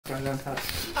Right on top.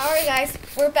 Alright guys,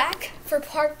 we're back for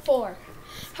part 4.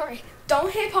 Alright,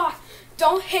 don't hit pause.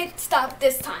 Don't hit stop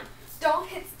this time. Don't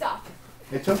hit stop.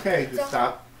 It's okay to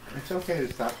stop. It's okay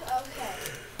to stop. Okay.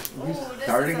 We Ooh, this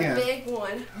start is again. a big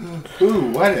one.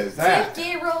 Ooh, what is that?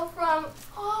 Gabriel from...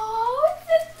 Oh,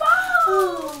 it's a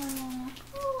phone!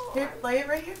 Oh, Here, lay it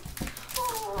right here.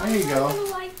 oh, There you go. I'm gonna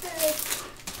like this.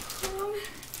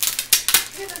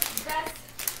 You're the best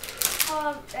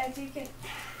as you can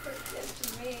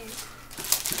forgive me.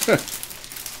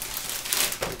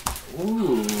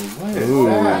 Ooh, what is Ooh.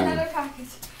 that? Another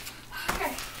package.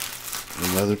 Okay.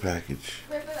 Another package.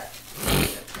 Rip it up.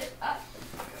 Rip it up.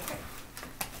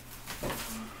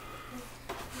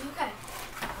 Okay.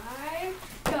 I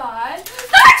got the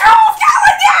Trolls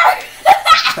calendar!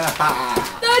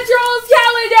 The Trolls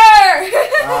calendar!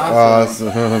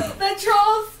 Awesome. The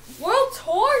Trolls World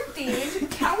Tour themed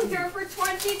calendar for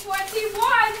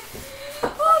 2021.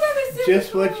 Oh, that is super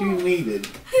Just what you cool. needed.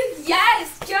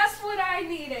 Yes, just what I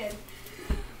needed.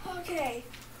 Okay.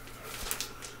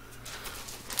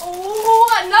 Oh,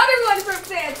 another one from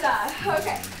Santa.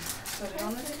 Okay. Put it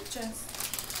on the chest.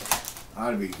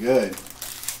 Ought to be good.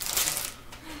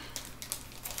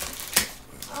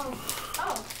 Oh,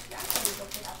 that's how you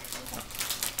look it up. Okay.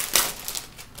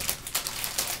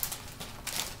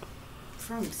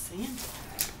 From Santa.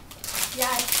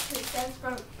 Yes, it says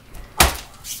from.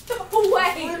 No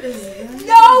way! What is that?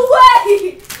 No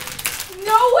way!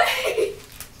 No way!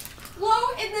 Glow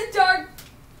in the dark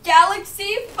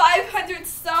galaxy, 500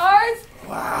 stars.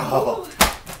 Wow.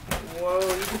 Whoa,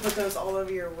 you can put those all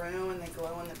over your room and they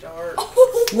glow in the dark.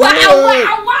 Oh, wow! What?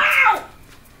 Wow! Wow!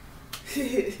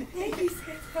 Thank you,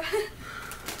 Santa.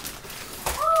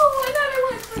 Oh, another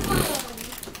one for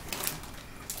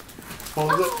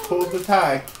Mom. Pull the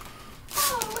tie.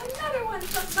 Oh, another one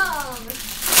for Mom.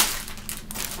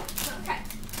 Okay,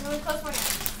 I'm gonna close my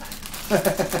eyes this time. I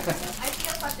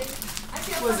feel something. I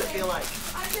feel What does it something. feel like? I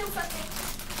feel something.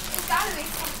 It's gotta be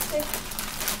something.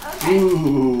 Okay.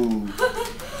 Ooh.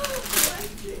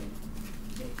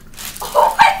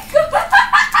 Oh my god!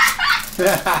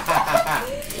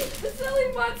 The silly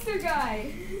monster guy.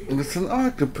 It's an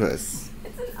octopus.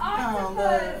 It's an Oh,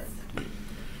 octopus.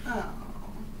 Oh.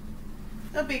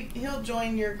 He'll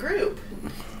join your group.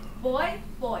 Boy,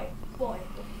 boy, boy, Or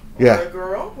Yeah. a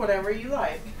girl, whatever you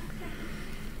like.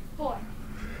 boy.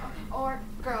 Or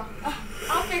girl.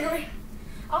 I'll figure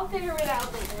it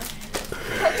out later. Okay.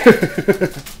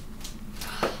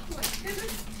 Oh my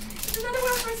goodness. There's another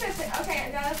one for Santa. Okay, I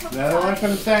got it. Another one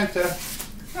from Santa.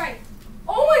 Right.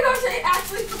 Oh my gosh, I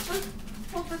actually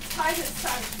put the tie this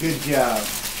time. Good job.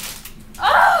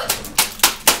 Ah!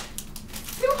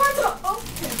 Too hard to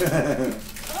open.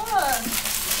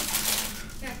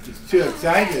 Just too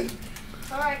excited.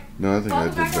 Alright. No, I think I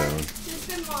did that one. Just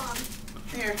in Mom.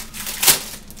 Here.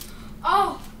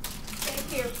 Oh! Thank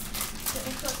you.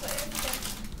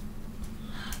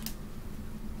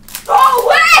 Oh,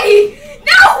 way!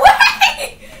 No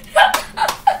way!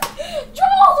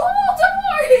 Trolls World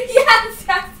Tour! Yes,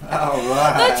 yes. All The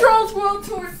right. Trolls World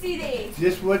Tour CD.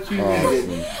 Just what you Awesome.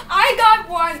 needed. I got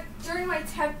one during my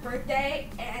 10th birthday,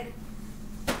 and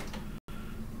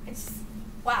it's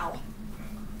wow.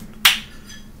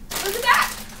 Look at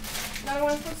that! Another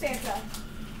one from Santa.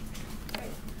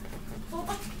 Wait. Full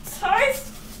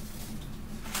size.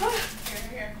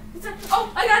 Here.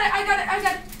 Oh, I got it.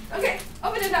 Okay,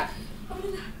 open it up.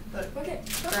 Look, Okay,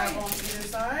 grab on either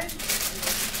side.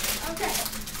 Okay.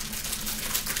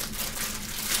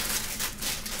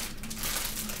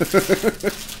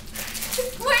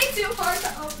 It's way too hard to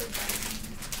open.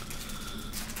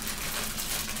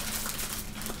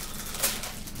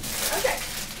 Okay.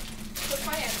 Put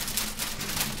my hand.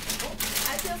 Oh,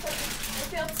 I feel something. I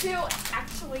feel two,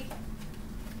 actually.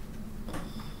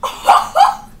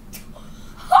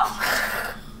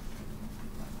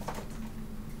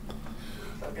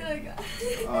 Okay, I got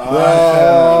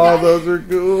Oh, those are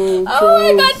cool. Oh,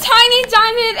 I got trolls. Tiny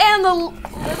Diamond and the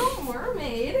Little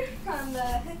Mermaid from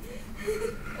the.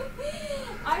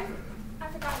 I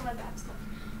forgot what that's called.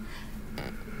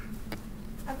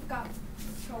 I forgot what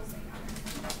Trolls they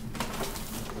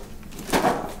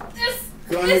got. This.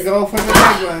 Gonna go for the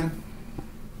big one.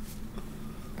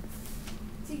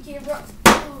 TK Brooks.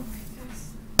 Oh my gosh.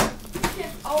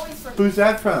 Kids always forget. Who's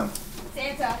that from?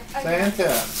 Santa.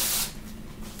 Santa.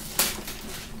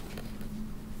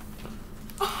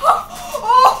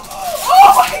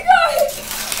 Oh my god!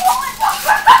 Oh my god!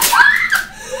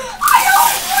 I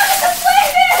always wanted to play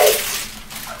this!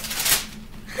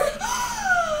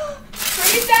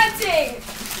 Free dancing!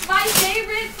 My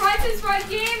favorite Price is Right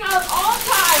game of all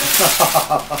time!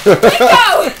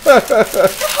 Bingo!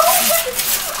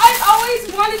 I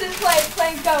always wanted to play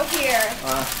Plinko here.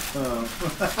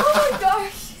 Oh my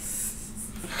gosh.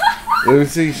 Let me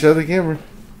see. Show the camera.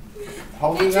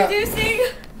 Hold it up. Introducing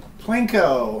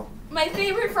Plinko. my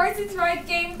favorite Price is Right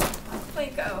game,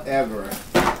 Plinko. Ever.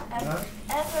 Ever.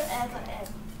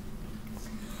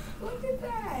 Look at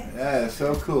that. Yeah,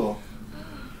 so cool.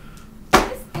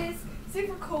 This is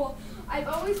super cool. I've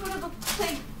always wanted to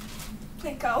play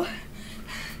Plinko.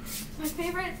 My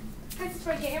favorite Price is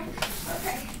Right game.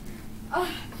 Okay.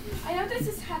 I know this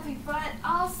is happy, but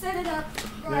I'll set it up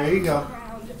right There you go.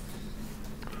 around.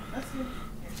 That's good.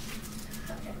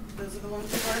 Okay. Those are the ones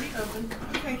you've already opened.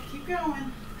 Okay, keep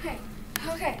going.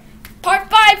 Okay. Part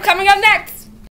 5 coming up next.